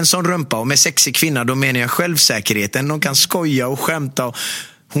bära en sån rumpa. Och med sexig kvinna, då menar jag självsäkerheten. De kan skoja och skämta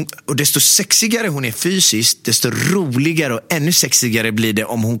och desto sexigare hon är fysiskt, desto roligare och ännu sexigare blir det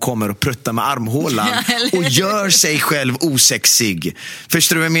om hon kommer och pruttar med armhålan och gör sig själv osexig.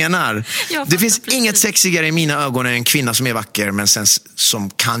 Förstår du vad jag menar? Det finns inget sexigare i mina ögon än en kvinna som är vacker men sen som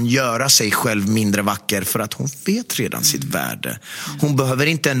kan göra sig själv mindre vacker för att hon vet redan sitt värde. Hon behöver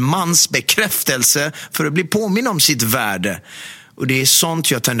inte en mans bekräftelse för att bli påminn om sitt värde. Och det är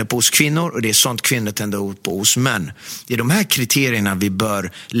sånt jag tänder på hos kvinnor och det är sånt kvinnor tänder på hos män. Det är de här kriterierna vi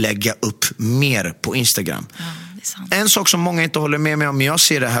bör lägga upp mer på Instagram. Ja, det är sant. En sak som många inte håller med mig om, jag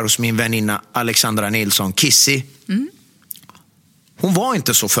ser det här hos min väninna Alexandra Nilsson, Kissy. Hon var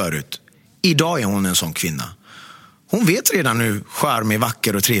inte så förut. Idag är hon en sån kvinna. Hon vet redan nu charmig,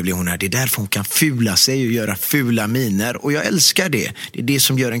 vacker och trevlig hon är. Det är därför hon kan fula sig och göra fula miner. Och jag älskar det. Det är det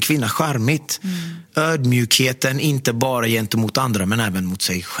som gör en kvinna charmigt. Ödmjukheten, inte bara gentemot andra men även mot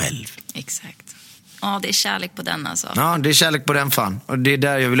sig själv. Exakt. Ja, det är kärlek på den alltså. Ja, det är kärlek på den fan. Och det är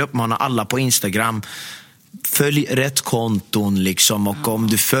där jag vill uppmana alla på Instagram. Följ rätt konton liksom. Och om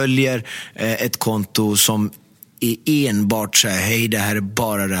du följer ett konto som är enbart så här, hej det här är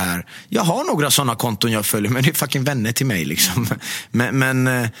bara det här. Jag har några sådana konton jag följer, men det är fucking vänner till mig liksom. Men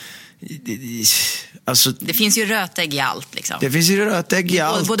alltså, det finns ju rötägg i allt liksom. Det finns ju rötägg i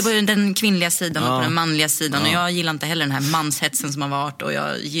allt. Både på den kvinnliga sidan och på den manliga sidan. Och jag gillar inte heller den här manshetsen som har varit. Och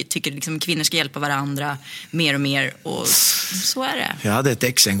jag tycker liksom kvinnor ska hjälpa varandra mer och mer. Och så är det. Jag hade ett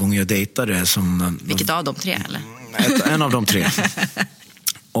ex en gång jag dejtade som... Vilket av de tre eller? En av de tre.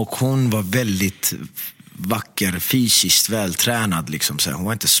 Och hon var väldigt vacker, fysiskt vältränad liksom. Så hon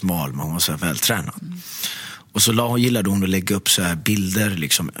var inte smal, men hon var så här vältränad. Och så gillade hon att lägga upp så här bilder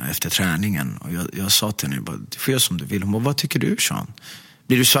liksom efter träningen. Och jag sa till henne, du får göra som du vill. Hon bara, vad tycker du, Sean?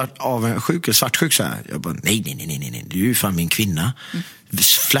 Blir du avundsjuk eller svartsjuk så här? Jag bara, nej. Du är ju fan min kvinna.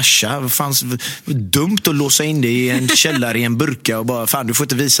 Flasha, vad fan, dumt att låsa in dig i en källare i en burka och bara, fan du får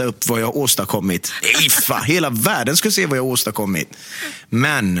inte visa upp vad jag har åstadkommit. Nej, fan, hela världen ska se vad jag har åstadkommit.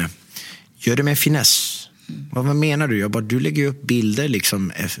 Men, gör det med finess. Vad menar du? Jag bara, du lägger upp bilder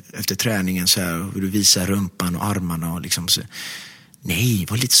liksom efter träningen så här, hur du visar rumpan och armarna och liksom så. Nej,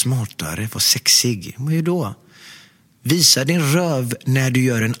 var lite smartare, var sexig. Vad är då? Visa din röv när du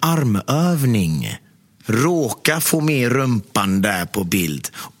gör en armövning. Råka få med rumpan där på bild.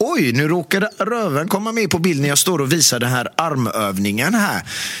 Oj, nu råkade röven komma med på bild när jag står och visar den här armövningen här.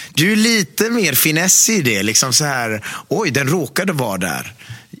 Du är lite mer finess i det, liksom så här. Oj, den råkade vara där.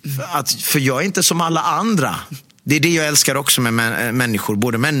 För jag är inte som alla andra. Det är det jag älskar också med människor,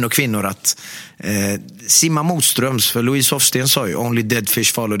 både män och kvinnor, att simma motströms. För Louise Hofsten sa ju, only dead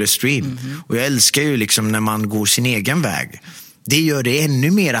fish follow the stream. Och jag älskar ju liksom när man går sin egen väg. Det gör det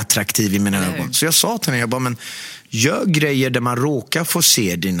ännu mer attraktivt i mina ögon. Så jag sa till henne, jag bara, men gör grejer där man råkar få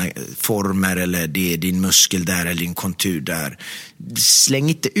se dina former eller din muskel där eller din kontur där. Släng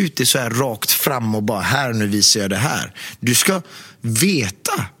inte ut det så här rakt fram och bara, här nu visar jag det här. Du ska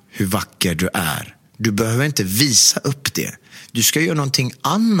veta hur vacker du är. Du behöver inte visa upp det. Du ska göra någonting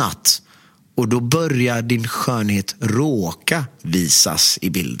annat Och då börjar din skönhet råka visas i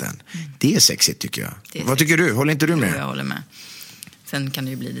bilden. Det är sexigt tycker jag. Vad tycker du? Håller inte du med? Jag håller med. Sen kan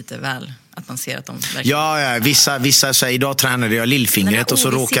det ju bli lite väl att man ser att de verkligen... Ja, vissa så här, idag tränade jag lillfingret och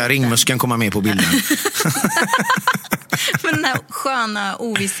så råkar ringmuskeln komma med på bilden. Men den här sköna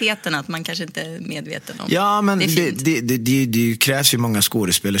ovissheten att man kanske inte är medveten om. Ja, men det krävs ju många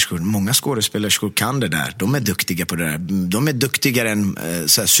skådespelerskor. Många skådespelerskor kan det där. De är duktiga på det där. De är duktigare än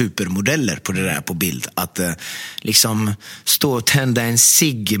så här, supermodeller på det där på bild. Att liksom stå och tända en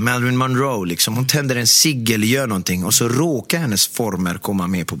cigg. Marilyn Monroe, liksom. Hon tänder en cigg eller gör någonting. Och så råkar hennes former komma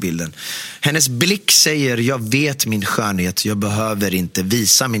med på bilden. Hennes blick säger, jag vet min skönhet. Jag behöver inte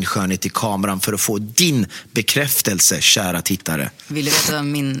visa min skönhet i kameran för att få din bekräftelse, kära tittare. Vill du veta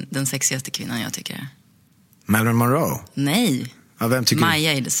den sexigaste kvinnan jag tycker är? Marilyn Monroe? Nej. Ja, vem tycker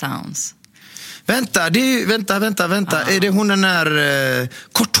Maja i The Sounds. Vänta. Är det hon den där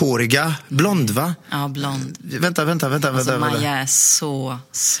korthåriga, blond va? Ja, blond. Vänta. Alltså, Maja är så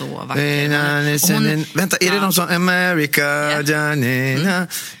vacker. Vänta, är det någon som America, Janina?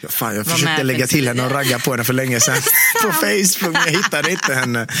 Fan, jag försökte lägga till henne och ragga på henne för länge sedan på Facebook, men jag hittade inte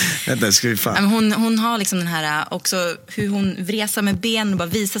henne. Vänta, ska vi fan. Hon har liksom den här också, hur hon vresar med ben och bara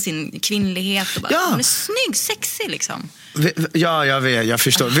visar sin kvinnlighet och bara, hon är snygg, sexig liksom. Ja, jag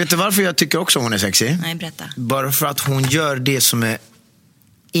förstår. Vet du varför jag tycker också hon är sexig? Nej, berätta. Bara för att hon gör det som är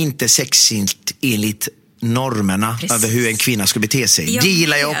inte sexigt enligt normerna. Precis. Över hur en kvinna ska bete sig. Det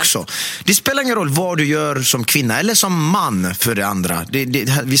gillar jag också. Det spelar ingen roll vad du gör som kvinna eller som man för det andra.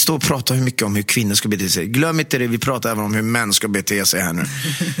 Vi står och pratar mycket om hur kvinnor ska bete sig. Glöm inte det, vi pratar även om hur män ska bete sig här nu.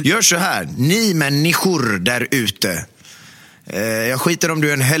 Gör så här, ni människor där ute. Jag skiter om du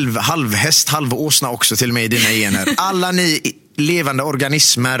är en halvhäst, halvåsna också till mig i dina gener. Alla ni levande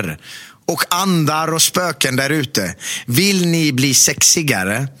organismer och andar och spöken där ute. Vill ni bli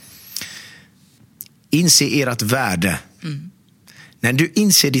sexigare? Inse ert värde. När du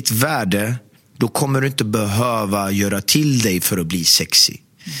inser ditt värde, då kommer du inte behöva göra till dig för att bli sexig.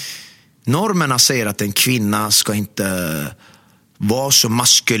 Normerna säger att en kvinna ska inte vara så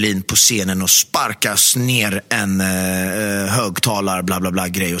maskulin på scenen och sparkas ner en högtalar bla bla bla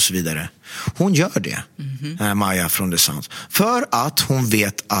grej och så vidare. Hon gör det, Maja från The Sounds. För att hon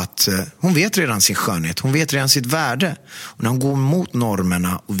vet redan sin skönhet, hon vet redan sitt värde. Och när hon går mot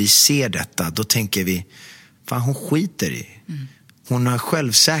normerna och vi ser detta, då tänker vi, fan hon skiter i. Hon är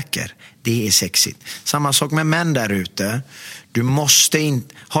självsäker. Det är sexigt. Samma sak med män där ute. Du måste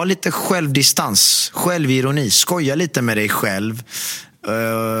ha lite självdistans, självironi, skoja lite med dig själv.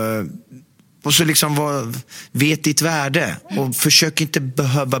 Och så liksom vet ditt värde. Och försök inte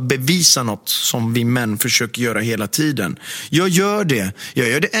behöva bevisa något som vi män försöker göra hela tiden. Jag gör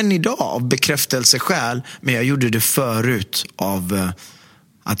det än idag av bekräftelseskäl. Men jag gjorde det förut av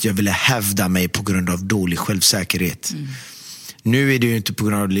att jag ville hävda mig på grund av dålig självsäkerhet. Nu är det ju inte på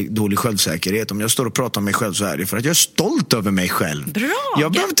grund av dålig självsäkerhet. Om jag står och pratar om mig själv så är det för att jag är stolt över mig själv. Bra,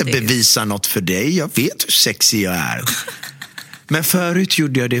 jag behöver inte bevisa något för dig. Jag vet hur sexig jag är. Men förut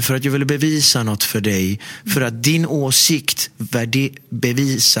gjorde jag det för att jag ville bevisa något för dig. För att din åsikt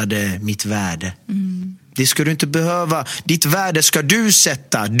bevisade mitt värde. Det ska du inte behöva. Ditt värde ska du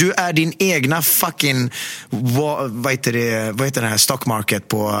sätta. Du är din egna fucking vad heter det här stock market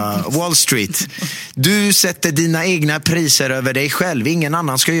på Wall Street. Du sätter dina egna priser över dig själv. Ingen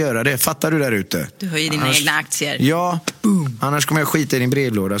annan ska göra det. Fattar du där ute? Du höjer dina egna aktier. Ja, annars kommer jag skita i din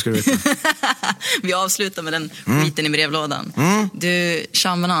brevlåda, ska du veta. Vi avslutar med den skiten i brevlådan. Du,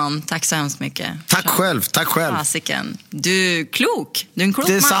 Sean Banan, tack så hemskt mycket. Tack själv. Fasiken. Du är klok. Du är en klok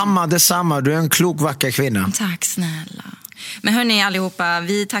man. Detsamma. Du är en klok, vacker kvinna. Tack snälla. Men hörni allihopa,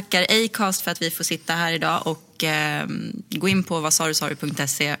 vi tackar Acast för att vi får sitta här idag och gå in på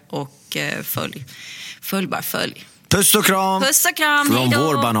vadsarusari.se och följ. Puss och kram. Från hejdå.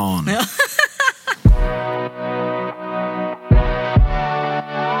 vår banan.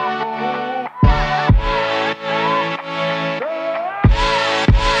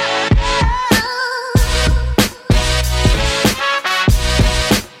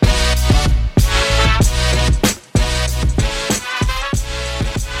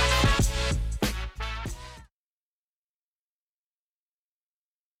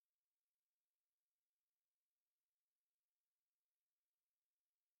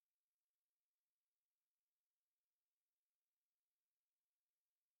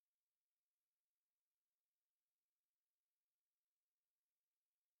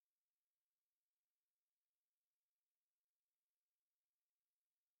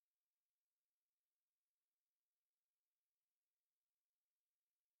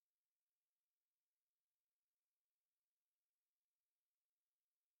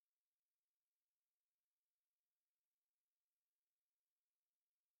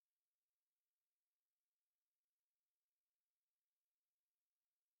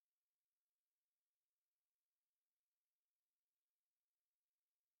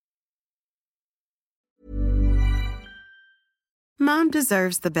 Mom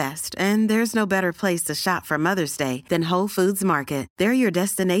deserves the best, and there's no better place to shop for Mother's Day than Whole Foods Market. They're your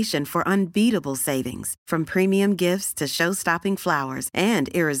destination for unbeatable savings, from premium gifts to show-stopping flowers and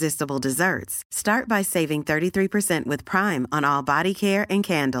irresistible desserts. Start by saving 33% with Prime on all body care and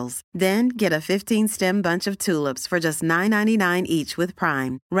candles. Then get a 15-stem bunch of tulips for just $9.99 each with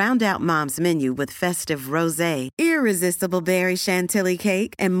Prime. Round out Mom's menu with festive rosé, irresistible berry chantilly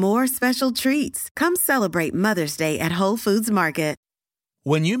cake, and more special treats. Come celebrate Mother's Day at Whole Foods Market.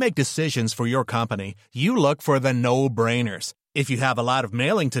 When you make decisions for your company, you look for the no-brainers. If you have a lot of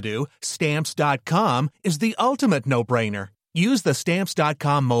mailing to do, Stamps.com is the ultimate no-brainer. Use the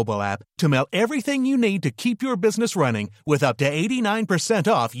Stamps.com mobile app to mail everything you need to keep your business running with up to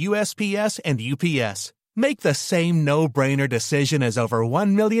 89% off USPS and UPS. Make the same no-brainer decision as over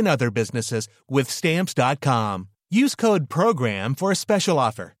 1 million other businesses with Stamps.com. Use code PROGRAM for a special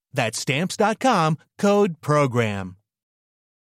offer. That's Stamps.com, code PROGRAM.